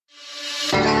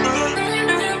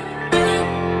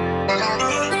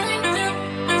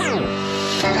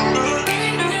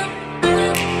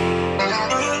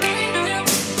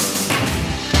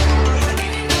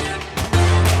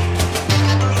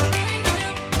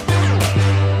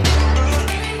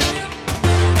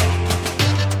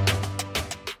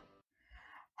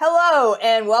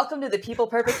and welcome to the People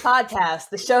Perfect Podcast,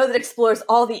 the show that explores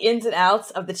all the ins and outs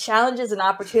of the challenges and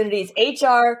opportunities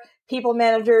HR, people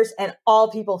managers, and all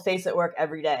people face at work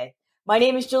every day. My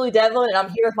name is Julie Devlin, and I'm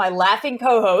here with my laughing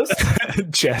co-host,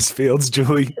 Chaz Fields.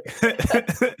 Julie,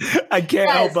 I can't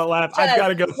help but laugh. I've got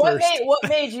to go first. What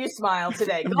made you smile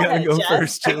today? I've got to go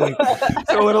first, Julie.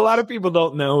 So what a lot of people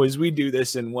don't know is we do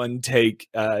this in one take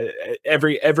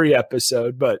every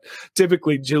episode, but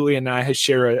typically Julie and I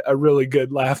share a really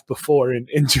good laugh before, and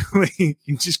Julie,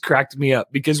 you just cracked me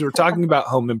up because we're talking about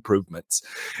home improvements,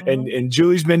 and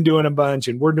Julie's been doing a bunch,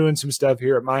 and we're doing some stuff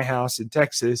here at my house in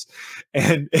Texas,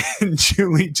 and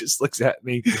Julie just looks at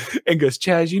me and goes,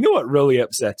 Chaz, you know what really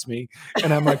upsets me?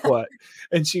 And I'm like, what?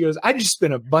 And she goes, I just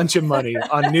spent a bunch of money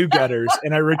on new gutters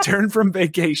and I returned from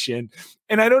vacation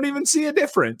and I don't even see a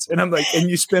difference. And I'm like, and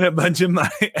you spent a bunch of money.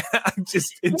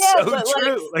 It's so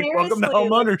true. Like, welcome to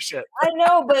home ownership. I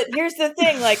know, but here's the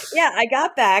thing. I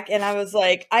got back and I was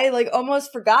like, I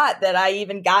almost forgot that I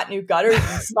even got new gutters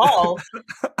installed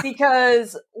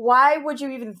because why would you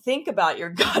even think about your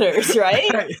gutters,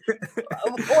 right?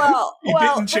 You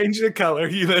didn't change the color.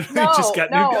 You literally just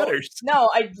got new gutters. No,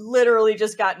 I literally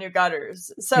just got new gutters.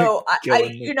 So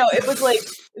it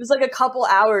was like a couple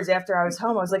hours after I was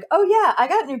home. I was like, oh yeah, I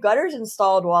got new gutters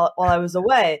installed while I was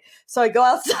away. So I go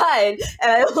outside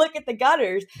and I look at the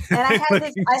gutters and I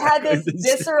had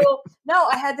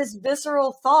this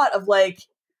visceral thought of like,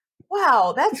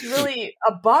 wow, that's really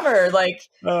a bummer. Like,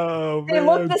 they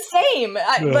look the same,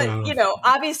 but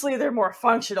obviously they're more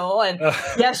functional. And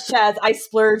yes, Chaz, I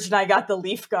splurged and I got the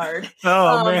leaf guard.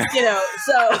 Man.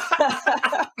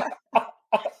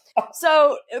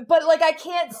 So, but I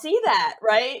can't see that,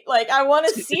 right? I want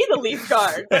to see the leaf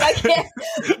guard, but I can't.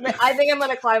 I think I'm going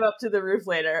to climb up to the roof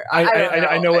later.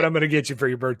 I know what I'm going to get you for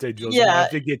your birthday, Jules. Yeah. I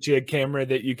have to get you a camera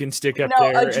that you can stick up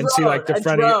there and see the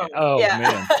front of it. Oh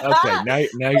man. Okay.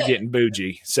 Now you're getting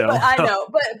bougie. So but I know,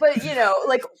 but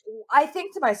I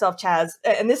think to myself, Chaz,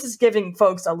 and this is giving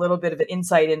folks a little bit of an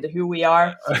insight into who we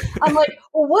are. I'm like,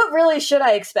 well, what really should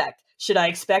I expect? Should I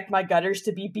expect my gutters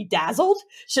to be bedazzled?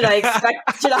 Should I expect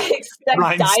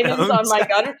diamonds on my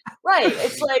gutter? Right.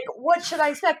 It's like, what should I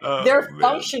expect? They're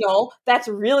functional. That's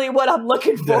really what I'm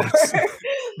looking for.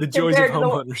 The joys of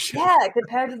home ownership. Yeah,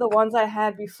 compared to the ones I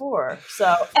had before.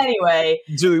 So anyway.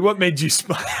 Julie, what made you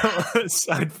smile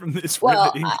aside from this?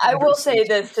 Well, I will say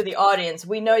this to the audience.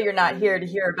 We know you're not here to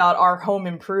hear about our home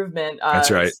improvement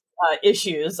That's right.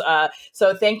 Issues.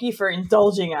 So thank you for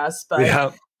indulging us. But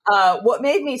yeah. What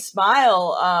made me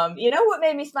smile, what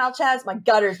made me smile, Chaz? My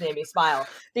gutters made me smile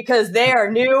because they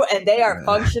are new and they are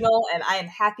functional and I am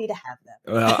happy to have them.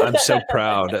 Well, I'm so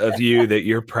proud of you that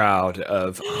you're proud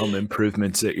of home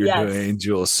improvements that you're doing,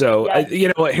 Jules. So, you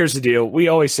know what? Here's the deal. We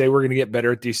always say we're going to get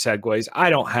better at these segues. I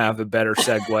don't have a better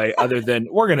segue other than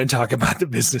we're going to talk about the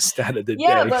business stat of the day.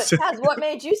 Yeah, but Chaz, what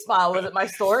made you smile? Was it my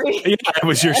story? Yeah, it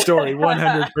was your story,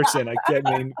 100%.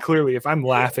 I mean, clearly, if I'm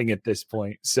laughing at this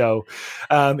point. So,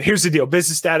 here's the deal.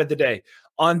 Business stat of the day.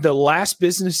 On the last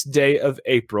business day of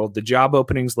April, the job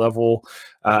openings level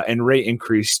and rate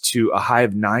increased to a high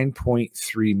of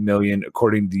 9.3 million,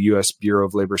 according to the U.S. Bureau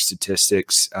of Labor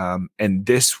Statistics. And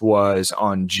this was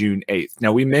on June 8th.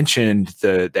 Now, we mentioned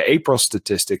the April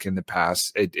statistic in the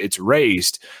past. It's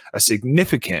raised a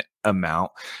significant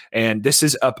amount. And this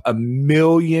is up 1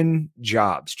 million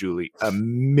jobs, Julie,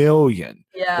 1 million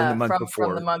from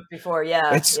the month before.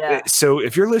 Yeah. So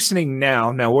if you're listening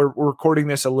now we're recording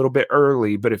this a little bit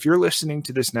early, but if you're listening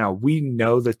to this now, we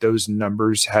know that those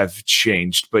numbers have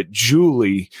changed. But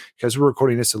Julie, because we're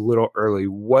recording this a little early,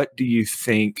 what do you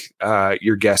think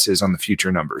your guess is on the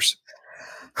future numbers?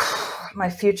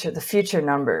 The future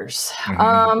numbers.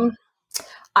 Mm-hmm.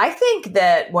 I think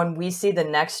that when we see the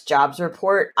next jobs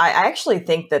report, I actually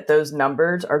think that those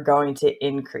numbers are going to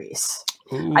increase.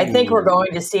 Ooh. I think we're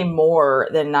going to see more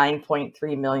than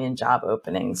 9.3 million job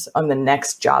openings on the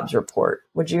next jobs report.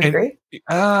 Would you agree?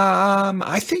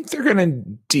 I think they're going to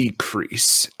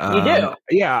decrease. You do?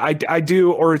 Yeah, I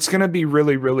do. Or it's going to be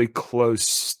really, really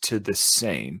close to the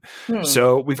same.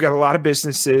 So we've got a lot of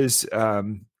businesses,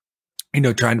 trying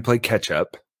to play catch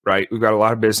up. Right. We've got a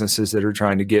lot of businesses that are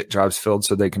trying to get jobs filled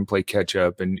so they can play catch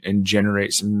up and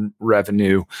generate some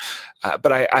revenue.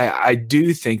 But I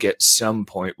do think at some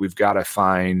point we've got to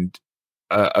find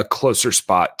a closer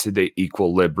spot to the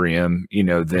equilibrium,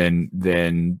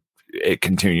 than it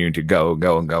continuing to go.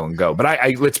 But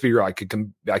I let's be real. I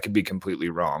could be completely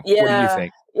wrong. Yeah. What do you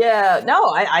think? Yeah,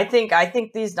 no, I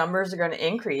think these numbers are going to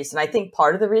increase. And I think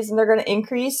part of the reason they're going to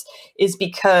increase is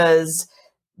because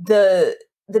the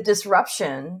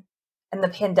disruption and the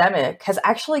pandemic has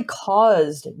actually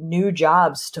caused new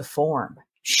jobs to form.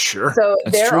 Sure. So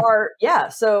That's true.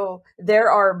 so there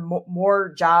are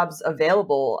more jobs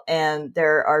available, and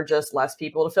there are just less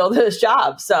people to fill those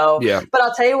jobs. So, Yeah. but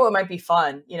I'll tell you what might be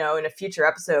fun. In a future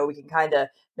episode, we can kind of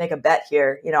make a bet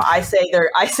here. I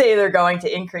say they're going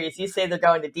to increase. You say they're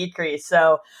going to decrease.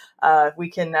 So,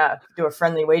 we can do a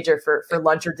friendly wager for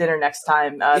lunch or dinner next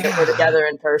time that we're together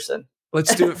in person.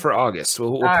 Let's do it for August.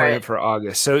 We'll All plan right. it for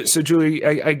August. So Julie,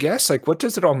 I guess, like, what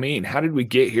does it all mean? How did we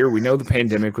get here? We know the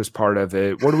pandemic was part of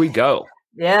it. Where do we go?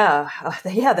 Yeah,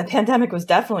 the pandemic was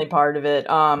definitely part of it.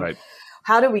 Right.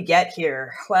 How did we get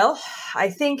here? Well, I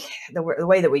think the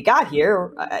way that we got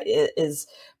here is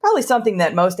probably something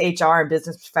that most HR and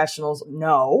business professionals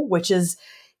know, which is,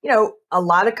 a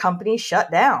lot of companies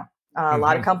shut down. A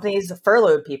lot of companies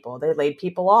furloughed people. They laid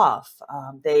people off.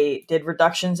 They did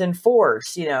reductions in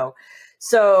force,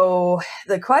 So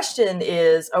the question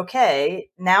is, okay,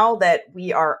 now that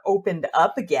we are opened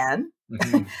up again,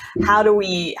 how do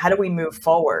we move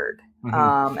forward?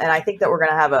 And I think that we're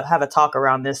going to have a talk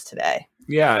around this today.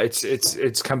 Yeah,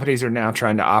 it's companies are now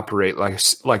trying to operate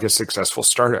like a successful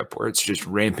startup where it's just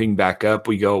ramping back up.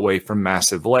 We go away from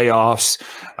massive layoffs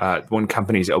when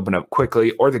companies open up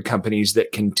quickly, or the companies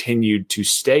that continued to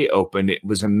stay open. It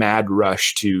was a mad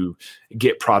rush to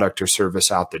get product or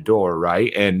service out the door,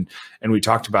 right? And we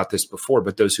talked about this before,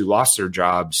 but those who lost their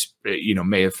jobs,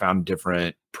 may have found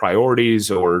different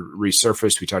priorities or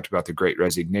resurfaced. We talked about the Great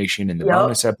Resignation in the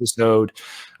bonus episode.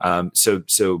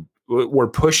 So we're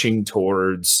pushing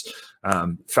towards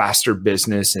faster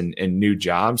business and new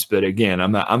jobs. But again,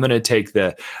 I'm going to take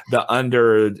the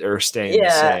under or staying the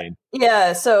same.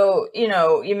 Yeah. So,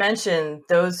 you mentioned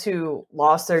those who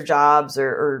lost their jobs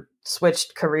or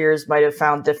switched careers might have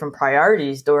found different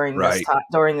priorities during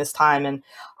this time. And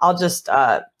I'll just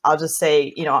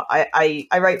say, I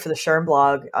write for the SHRM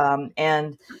blog,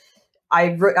 and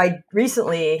I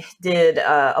recently did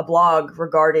a blog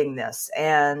regarding this,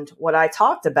 and what I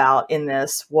talked about in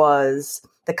this was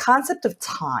the concept of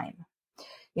time.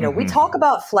 We talk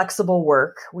about flexible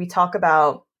work, we talk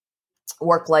about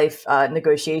work-life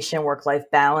negotiation, work-life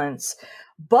balance,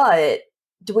 but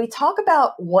do we talk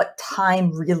about what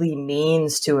time really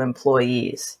means to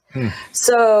employees?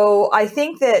 So I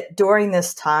think that during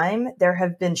this time, there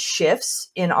have been shifts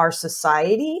in our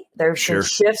society. There have been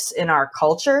shifts in our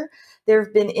culture. There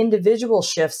have been individual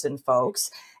shifts in folks.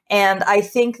 And I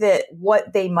think that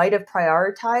what they might have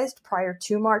prioritized prior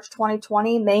to March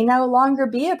 2020 may no longer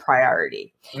be a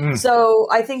priority. So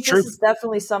I think this is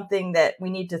definitely something that we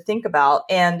need to think about.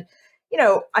 And,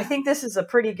 I think this is a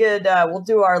pretty good, we'll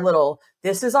do our little,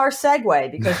 this is our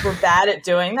segue because we're bad at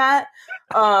doing that.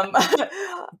 All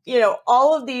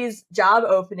of these job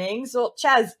openings. Well,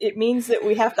 Chaz, it means that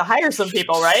we have to hire some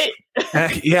people, right?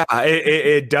 Yeah,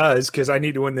 it does, because I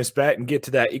need to win this bet and get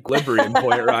to that equilibrium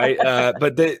point, right?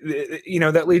 But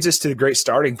that leads us to the great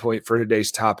starting point for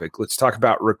today's topic. Let's talk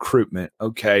about recruitment.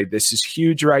 Okay, this is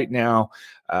huge right now.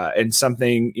 And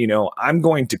something, I'm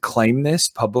going to claim this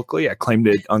publicly. I claimed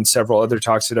it on several other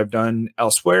talks that I've done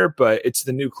elsewhere, but it's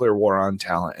the nuclear war on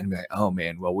talent. And like, oh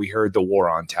man, well, we heard the war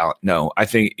on talent. No, I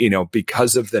think,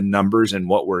 because of the numbers and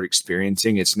what we're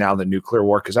experiencing, it's now the nuclear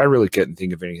war, because I really couldn't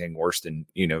think of anything worse than,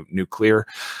 nuclear.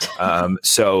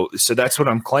 So that's what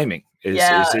I'm claiming. Is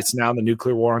it's now the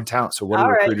nuclear war on talent. So what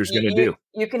are recruiters going to do?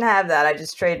 You can have that. I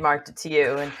just trademarked it to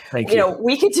you. And Thank you.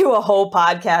 We could do a whole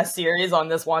podcast series on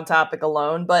this one topic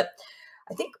alone, but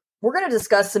I think we're going to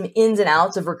discuss some ins and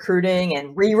outs of recruiting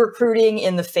and re-recruiting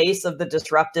in the face of the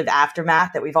disruptive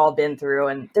aftermath that we've all been through.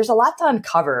 And there's a lot to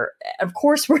uncover. Of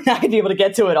course, we're not going to be able to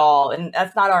get to it all, and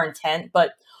that's not our intent,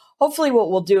 but hopefully what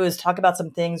we'll do is talk about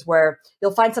some things where you'll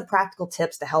find some practical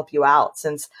tips to help you out,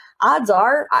 since odds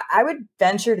are, I would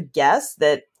venture to guess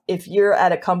that if you're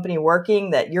at a company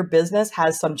working, that your business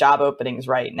has some job openings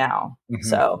right now.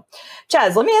 So,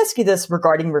 Chaz, let me ask you this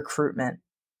regarding recruitment.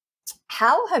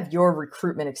 How have your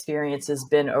recruitment experiences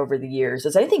been over the years?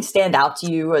 Does anything stand out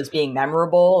to you as being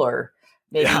memorable, or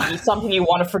maybe something you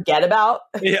want to forget about?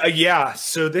 Yeah.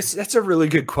 So that's a really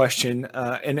good question.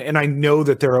 And I know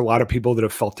that there are a lot of people that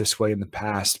have felt this way in the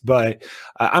past, but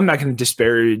I'm not going to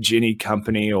disparage any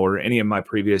company or any of my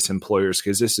previous employers,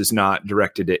 because this is not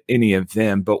directed at any of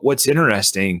them. But what's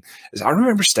interesting is I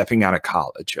remember stepping out of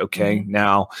college. Okay.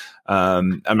 Now,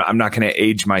 I'm not going to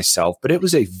age myself, but it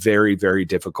was a very, very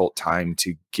difficult time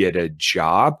to get a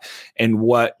job. And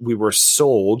what we were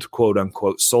sold, quote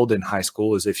unquote, sold in high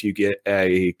school is if you get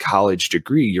a college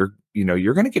degree, you're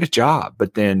going to get a job.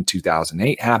 But then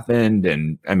 2008 happened,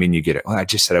 and I mean, you get it. Well, I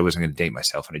just said I wasn't going to date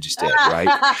myself, and I just did, right?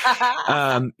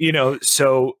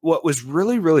 So what was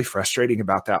really, really frustrating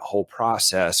about that whole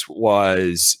process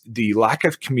was the lack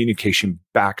of communication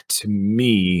back to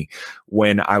me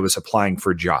when I was applying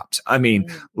for jobs. I mean,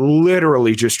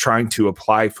 literally just trying to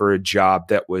apply for a job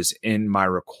that was in my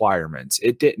requirements.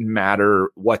 It didn't matter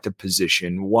what the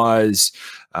position was.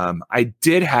 I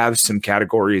did have some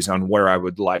categories on where I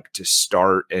would like to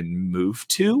start and move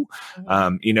to,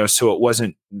 so it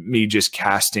wasn't me just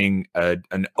casting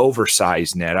an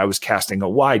oversized net. I was casting a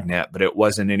wide net, but it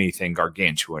wasn't anything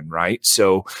gargantuan, right?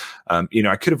 So,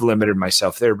 I could have limited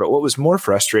myself there. But what was more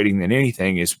frustrating than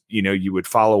anything is, you would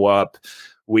follow up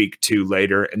week 2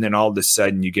 later, and then all of a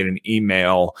sudden you get an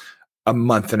email a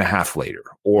month and a half later,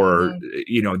 or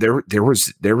there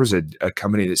was a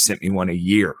company that sent me one a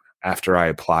year after I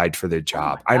applied for the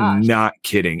job. I'm not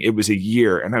kidding. It was a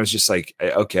year. And I was just like,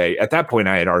 okay, at that point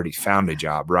I had already found a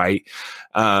job. Right.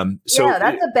 So yeah,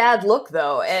 that's a bad look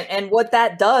though. And what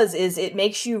that does is it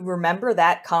makes you remember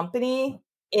that company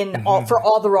for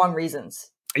all the wrong reasons.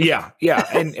 Yeah.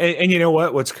 And you know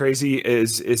what? What's crazy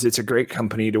is it's a great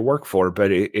company to work for,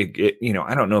 but it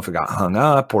I don't know if it got hung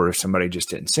up or if somebody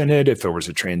just didn't send it, if there was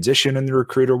a transition in the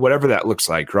recruiter, whatever that looks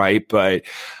like. Right. But,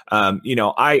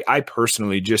 I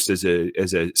personally, just as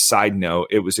a side note,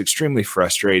 it was extremely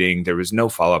frustrating. There was no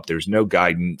follow-up. There was no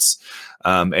guidance.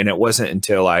 And it wasn't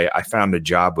until I found a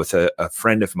job with a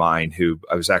friend of mine who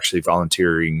I was actually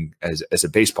volunteering as a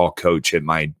baseball coach at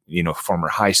my, former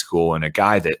high school, and a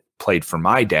guy that played for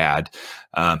my dad.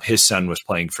 His son was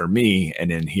playing for me,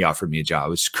 and then he offered me a job. It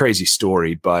was a crazy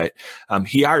story, but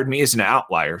he hired me as an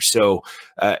outlier. So,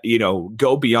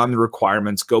 go beyond the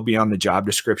requirements, go beyond the job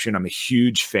description. I'm a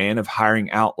huge fan of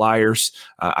hiring outliers.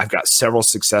 I've got several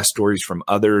success stories from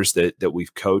others that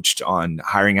we've coached on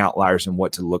hiring outliers and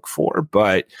what to look for.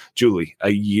 But Julie,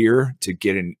 a year to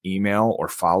get an email or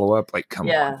follow up, like, come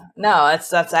on. Yeah, no,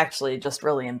 that's actually just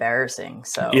really embarrassing.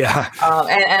 So, yeah.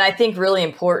 And I think really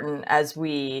important as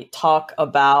we talk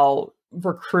about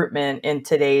recruitment in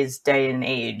today's day and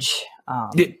age.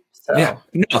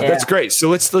 That's great. So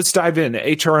let's dive in.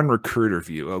 HR and recruiter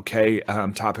view. Okay.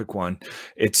 Topic 1,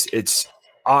 it's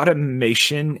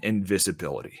automation and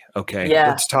visibility. Okay. Yeah,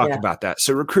 let's talk about that.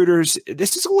 So recruiters,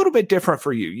 this is a little bit different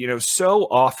for you. So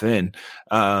often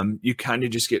you kind of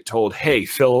just get told, hey,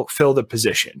 fill the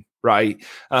position. Right.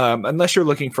 Unless you're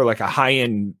looking for like a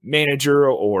high-end manager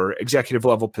or executive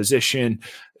level position,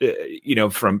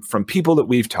 from people that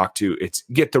we've talked to, it's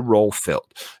get the role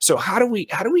filled. So how do we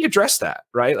address that?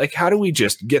 Right. Like, how do we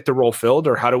just get the role filled,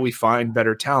 or how do we find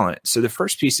better talent? So the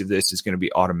first piece of this is going to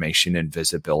be automation and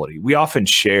visibility. We often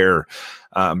share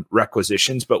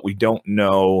requisitions, but we don't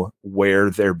know where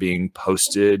they're being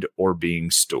posted or being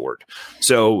stored.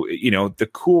 So, the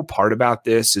cool part about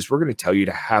this is we're going to tell you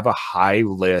to have a high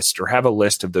list, or have a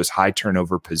list of those high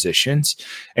turnover positions,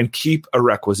 and keep a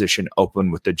requisition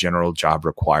open with the general job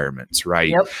requirements, right?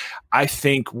 Yep. I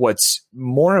think what's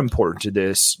more important to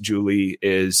this, Julie,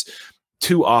 is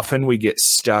too often we get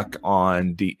stuck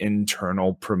on the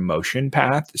internal promotion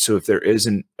path. So if there is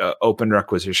an open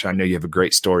requisition, I know you have a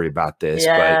great story about this,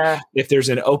 but if there's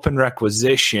an open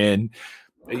requisition,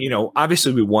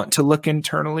 obviously we want to look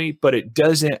internally, but it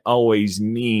doesn't always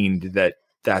mean that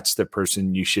that's the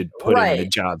person you should put in the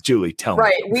job. Julie, tell me.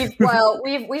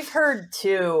 Right. We've heard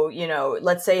too,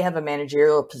 let's say you have a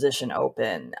managerial position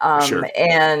open,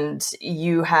 and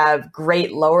you have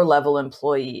great lower level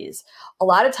employees. A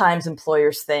lot of times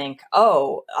employers think,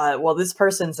 well, this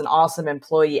person's an awesome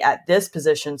employee at this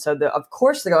position, so of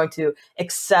course they're going to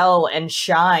excel and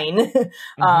shine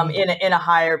in a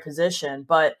higher position.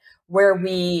 But where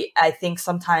I think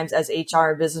sometimes as HR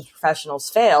and business professionals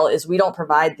fail is we don't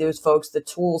provide those folks the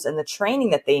tools and the training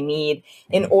that they need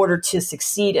in order to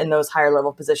succeed in those higher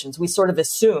level positions. We sort of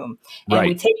assume, and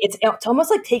we take it's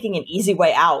almost like taking an easy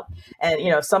way out.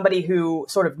 And somebody who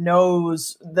sort of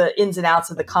knows the ins and outs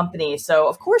of the company, so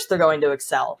of course they're going to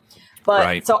excel.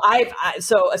 But so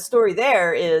so a story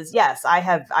there is, yes, I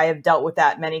have dealt with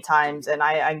that many times, and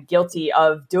I'm guilty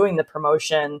of doing the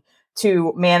promotion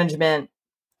to management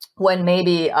when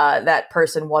maybe that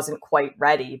person wasn't quite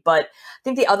ready. But I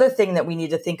think the other thing that we need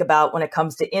to think about when it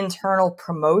comes to internal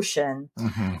promotion,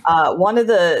 one of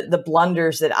the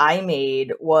blunders that I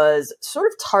made was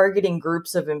sort of targeting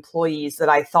groups of employees that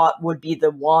I thought would be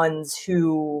the ones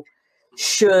who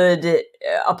should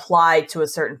apply to a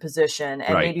certain position,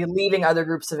 and maybe leaving other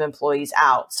groups of employees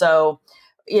out. So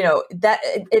that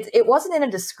it wasn't in a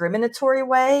discriminatory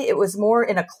way. It was more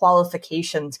in a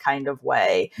qualifications kind of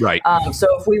way. Right.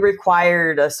 So if we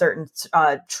required a certain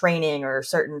training or a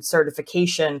certain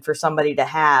certification for somebody to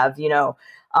have,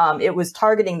 it was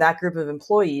targeting that group of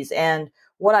employees. And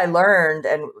what I learned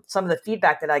and some of the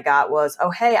feedback that I got was, oh,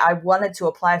 hey, I wanted to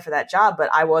apply for that job, but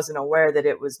I wasn't aware that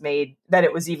it was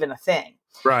even a thing.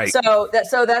 Right. So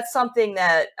that's something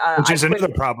that which is another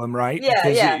problem, right? Yeah,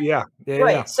 yeah.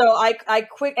 Right. Yeah. So I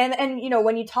quit, and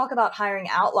when you talk about hiring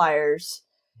outliers,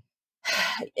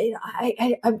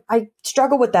 I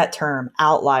struggle with that term,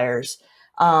 outliers.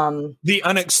 The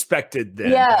unexpected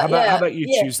then. Yeah, How about you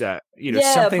choose that?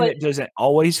 Something but that doesn't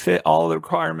always fit all the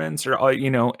requirements or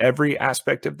every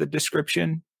aspect of the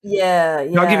description. I'll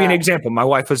give you an example. My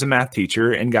wife was a math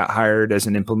teacher and got hired as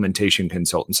an implementation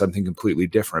consultant, something completely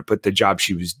different. But the job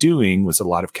she was doing was a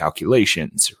lot of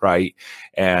calculations, right?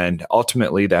 And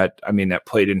ultimately that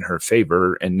played in her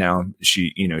favor. And now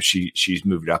she's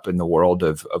moved up in the world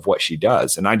of what she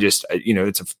does. And I just,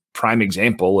 it's a prime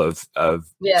example of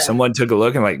someone took a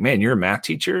look and like, man, you're a math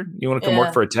teacher. You want to come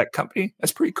work for a tech company?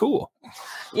 That's pretty cool.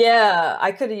 Yeah,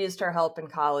 I could have used her help in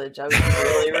college. I was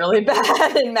really, really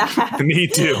bad in math. Me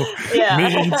too. Yeah.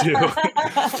 Me too.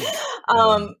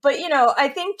 But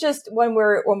I think just when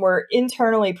we're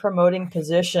internally promoting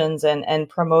positions and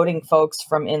promoting folks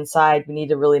from inside, we need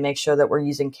to really make sure that we're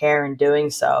using care in doing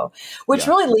so. Which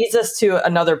really leads us to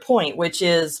another point, which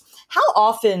is how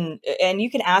often, and you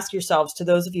can ask yourselves, to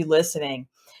those of you listening,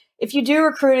 if you do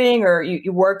recruiting or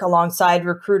you work alongside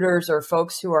recruiters or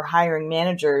folks who are hiring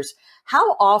managers,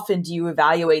 how often do you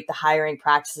evaluate the hiring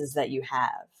practices that you have?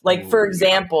 Like, for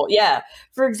example,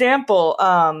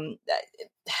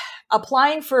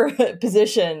 applying for a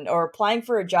position or applying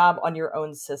for a job on your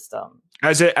own system.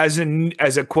 As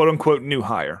a quote unquote new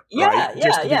hire, right?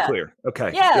 Just to be clear.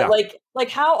 Okay. Yeah. Like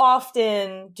how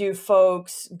often do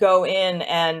folks go in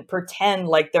and pretend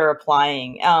like they're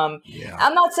applying? I'm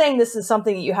not saying this is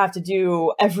something that you have to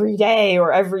do every day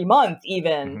or every month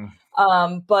even.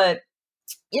 But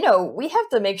we have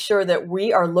to make sure that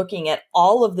we are looking at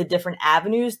all of the different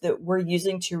avenues that we're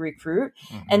using to recruit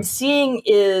and seeing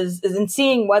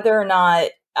whether or not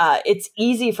it's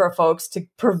easy for folks to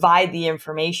provide the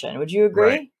information. Would you agree?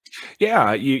 Right.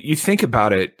 Yeah, you think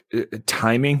about it,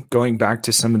 timing, going back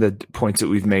to some of the points that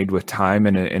we've made with time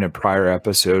in a prior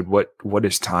episode, what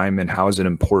is time and how is it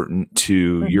important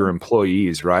to your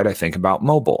employees, right? I think about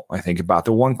mobile. I think about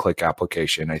the one-click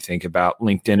application. I think about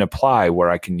LinkedIn Apply, where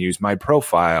I can use my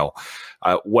profile.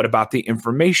 What about the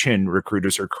information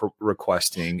recruiters are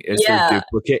requesting? Is there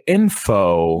duplicate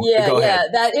info? Go ahead.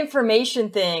 That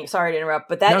information thing, sorry to interrupt,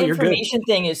 but that information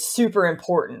thing is super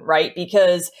important, right?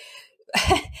 Because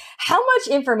how much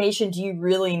information do you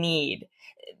really need?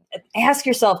 Ask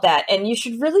yourself that. And you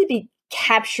should really be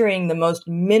capturing the most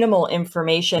minimal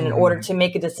information in order to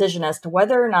make a decision as to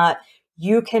whether or not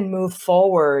you can move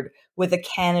forward with a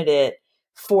candidate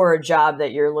for a job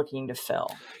that you're looking to fill.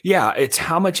 Yeah, it's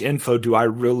how much info do I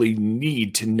really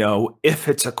need to know if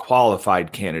it's a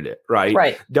qualified candidate, right?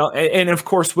 Right. And of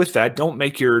course, with that, don't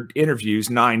make your interviews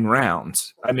 9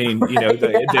 rounds. I mean,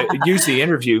 use the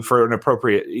interview for an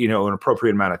appropriate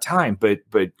amount of time. But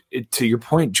to your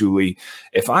point, Julie,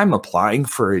 if I'm applying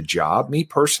for a job, me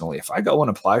personally, if I go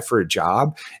and apply for a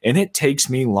job and it takes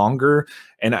me longer,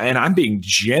 and I'm being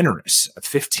generous,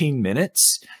 15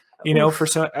 minutes. For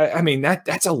some,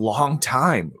 that's a long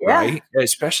time, right?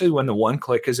 Especially when the one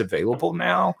click is available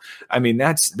now. I mean,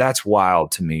 that's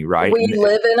wild to me, right? We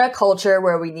live in a culture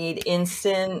where we need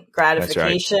instant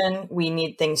gratification. Right. We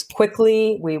need things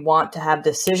quickly. We want to have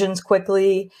decisions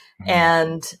quickly.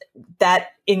 And that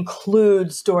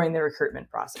includes during the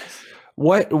recruitment process.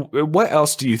 What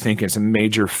else do you think is a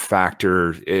major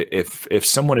factor if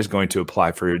someone is going to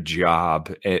apply for a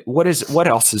job? What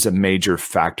else is a major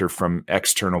factor from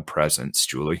external presence,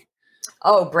 Julie?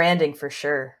 Oh, branding for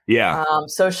sure. Yeah.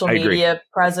 Social media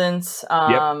presence.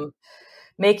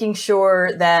 Making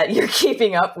sure that you're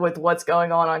keeping up with what's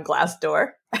going on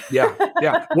Glassdoor.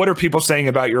 Yeah. What are people saying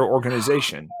about your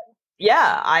organization?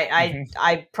 Yeah,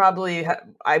 I probably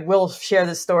I will share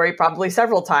this story probably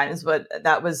several times, but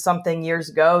that was something years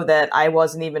ago that I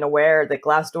wasn't even aware that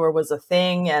Glassdoor was a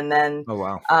thing. And then,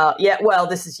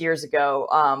 this is years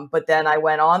ago. But then I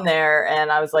went on there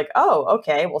and I was like, oh,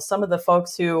 okay. Well, some of the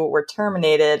folks who were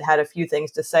terminated had a few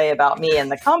things to say about me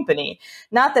and the company.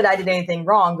 Not that I did anything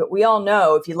wrong, but we all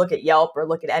know if you look at Yelp or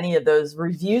look at any of those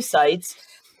review sites,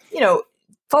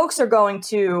 folks are going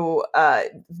to,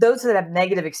 those that have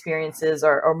negative experiences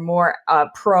are more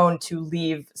prone to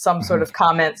leave some sort of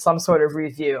comment, some sort of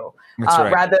review,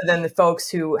 rather than the folks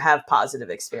who have positive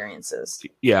experiences.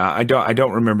 Yeah, I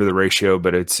don't remember the ratio,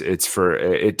 but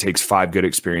it takes 5 good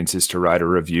experiences to write a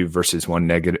review versus 1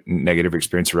 negative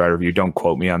experience to write a review. Don't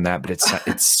quote me on that, but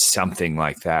it's something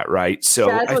like that, right? So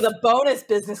that's with a bonus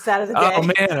business out of the day. Oh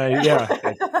man,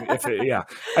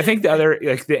 I think the other,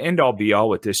 like the end all be all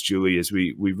with this, Julie, is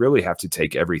we really have to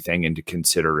take everything into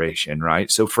consideration, right?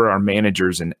 So for our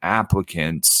managers and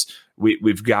applicants,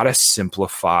 we've got to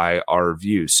simplify our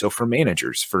views. So for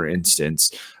managers, for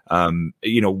instance,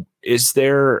 is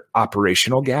there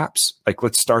operational gaps? Like,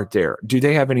 let's start there. Do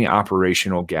they have any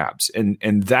operational gaps?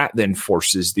 And that then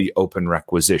forces the open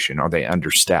requisition. Are they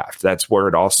understaffed? That's where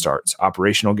it all starts.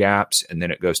 Operational gaps, and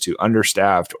then it goes to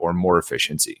understaffed or more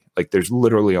efficiency. Like, there's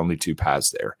literally only two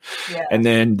paths there. Yeah. And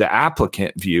then the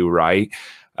applicant view, right?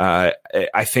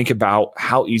 I think about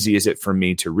how easy is it for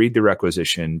me to read the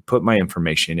requisition, put my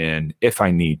information in if I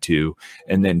need to,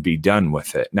 and then be done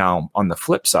with it. Now, on the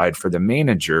flip side, for the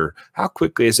manager, how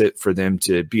quickly is it for them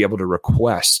to be able to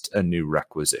request a new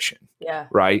requisition? Yeah.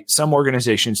 Right. Some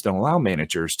organizations don't allow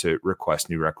managers to request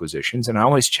new requisitions. And I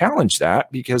always challenge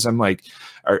that because I'm like,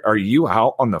 are you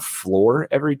out on the floor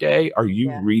every day? Are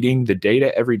you reading the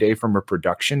data every day from a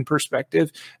production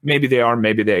perspective? Maybe they are,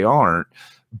 maybe they aren't.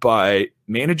 But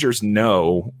managers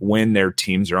know when their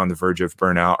teams are on the verge of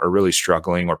burnout or really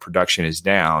struggling or production is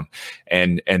down.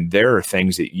 And there are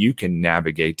things that you can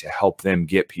navigate to help them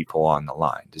get people on the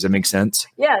line. Does that make sense?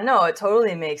 Yeah, no, it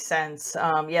totally makes sense.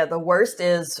 The worst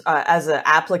is as an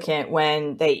applicant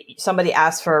when somebody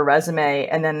asks for a resume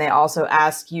and then they also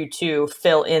ask you to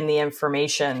fill in the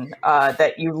information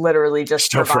that you literally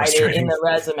just provided in the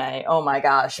resume. Oh my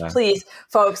gosh. Yeah. Please,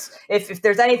 folks, if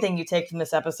there's anything you take from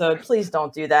this episode, please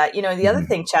don't do that. The other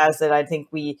thing, Chaz, that I think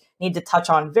we need to touch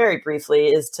on very briefly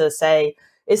is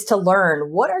to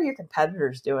learn, what are your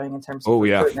competitors doing in terms of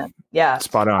recruitment? Yeah.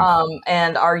 Spot on.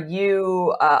 And are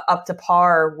you up to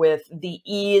par with the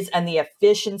ease and the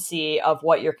efficiency of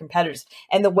what your competitors?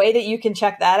 And the way that you can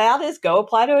check that out is go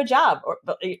apply to a job or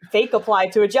fake apply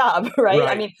to a job, right?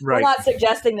 I mean, we're not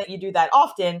suggesting that you do that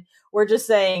often. We're just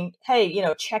saying, hey,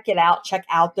 check it out, check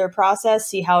out their process,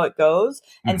 see how it goes,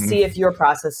 and see if your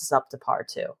process is up to par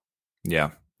too.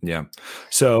 Yeah. Yeah.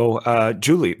 So,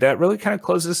 Julie, that really kind of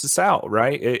closes us out,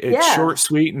 right? It's short,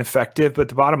 sweet, and effective. But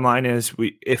the bottom line is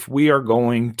if we are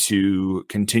going to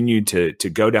continue to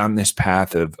go down this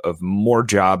path of more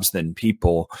jobs than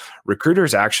people,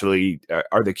 recruiters actually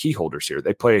are the key holders here.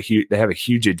 They have a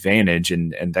huge advantage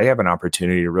and they have an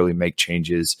opportunity to really make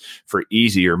changes for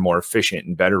easier, more efficient,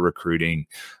 and better recruiting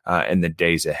in the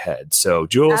days ahead. So,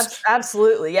 Jules.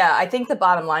 Absolutely. Yeah. I think the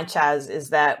bottom line, Chaz, is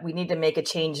that we need to make a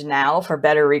change now for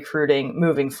better recruiting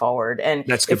moving forward. And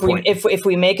if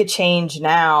we make a change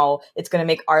now, it's going to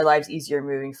make our lives easier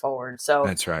moving forward. So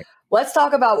that's right. Let's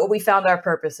talk about what we found our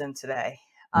purpose in today.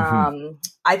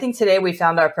 I think today we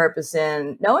found our purpose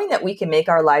in knowing that we can make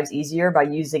our lives easier by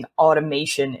using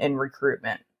automation in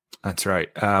recruitment. That's right.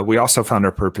 We also found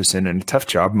our purpose in a tough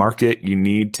job market. You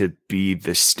need to be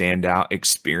the standout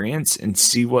experience and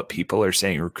see what people are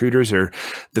saying. Recruiters are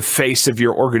the face of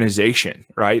your organization,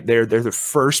 right? They're the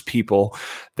first people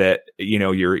that,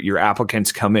 your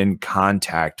applicants come in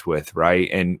contact with, right?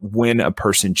 And when a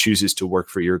person chooses to work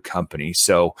for your company.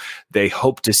 So they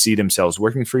hope to see themselves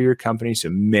working for your company. So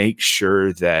make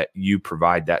sure that you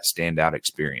provide that standout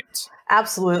experience.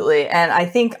 Absolutely. And I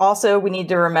think also we need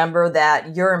to remember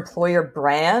that your employer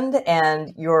brand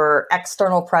and your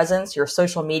external presence, your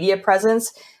social media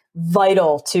presence,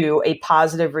 vital to a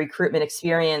positive recruitment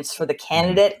experience for the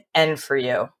candidate and for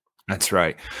you. That's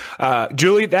right.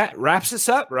 Julie, that wraps us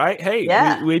up, right? Hey,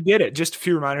 we did it. Just a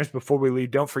few reminders before we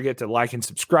leave. Don't forget to like and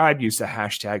subscribe. Use the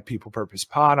hashtag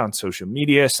PeoplePurposePod on social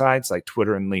media sites like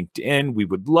Twitter and LinkedIn. We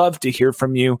would love to hear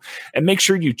from you. And make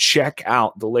sure you check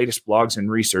out the latest blogs and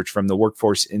research from the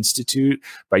Workforce Institute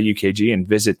by UKG and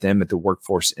visit them at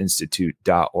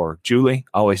theworkforceinstitute.org. Julie,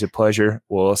 always a pleasure.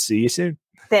 We'll see you soon.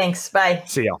 Thanks. Bye.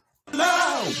 See y'all.